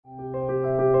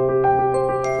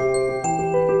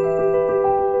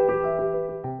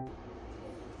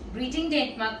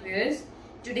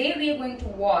going to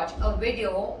watch a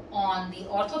video on the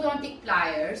orthodontic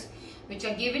pliers which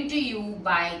are given to you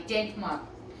by Dentmark.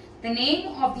 The name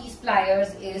of these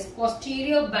pliers is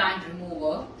Posterior Band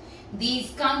Remover. These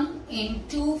come in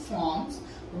two forms.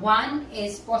 One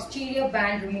is Posterior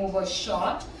Band Remover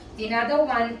Short. The another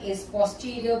one is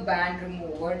Posterior Band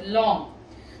Remover Long.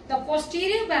 The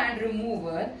Posterior Band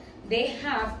Remover, they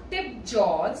have tipped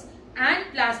jaws and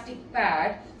plastic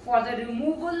pad for the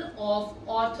removal of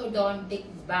orthodontic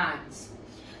bands.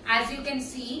 As you can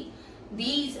see,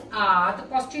 these are the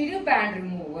posterior band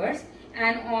removers,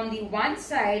 and on the one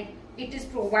side it is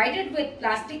provided with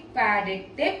plastic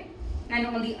padded tip, and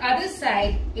on the other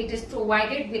side it is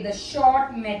provided with a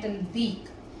short metal beak.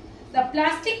 The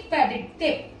plastic padded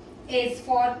tip is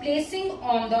for placing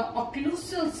on the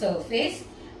occlusal surface,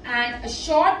 and a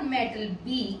short metal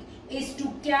beak is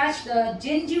to catch the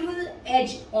gingival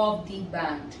edge of the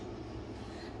band.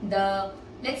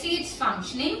 Let's see its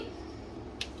functioning.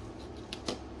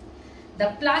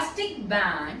 The plastic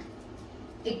band,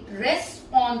 it rests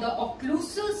on the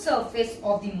occlusal surface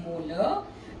of the molar,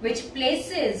 which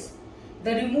places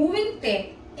the removing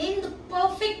tip in the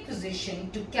perfect position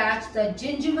to catch the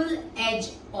gingival edge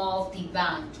of the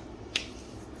band.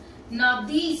 Now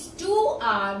these two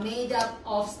are made up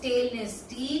of stainless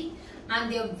steel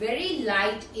and they are very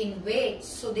light in weight,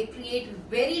 so they create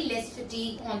very less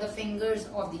fatigue on the fingers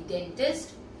of the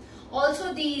dentist.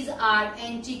 Also, these are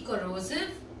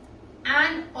anti-corrosive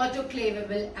and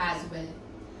autoclavable as well.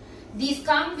 These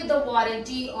come with a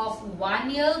warranty of 1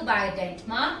 year by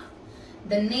Dentmark.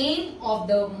 The name of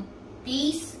the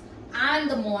piece and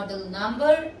the model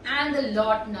number and the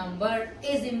lot number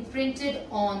is imprinted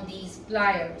on these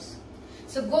pliers.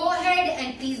 So go ahead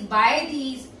and please buy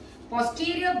these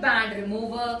posterior band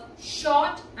remover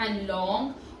short and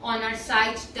long on our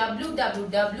site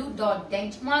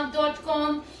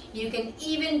www.dentmark.com. You can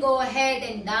even go ahead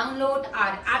and download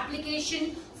our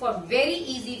application for very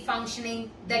easy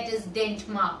functioning, that is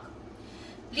Dentmark.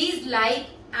 Please like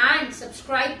and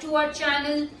subscribe to our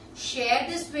channel, share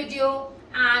this video,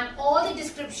 and all the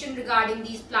description regarding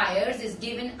these pliers is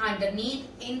given underneath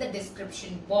in the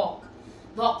description box.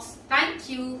 Thank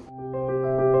you.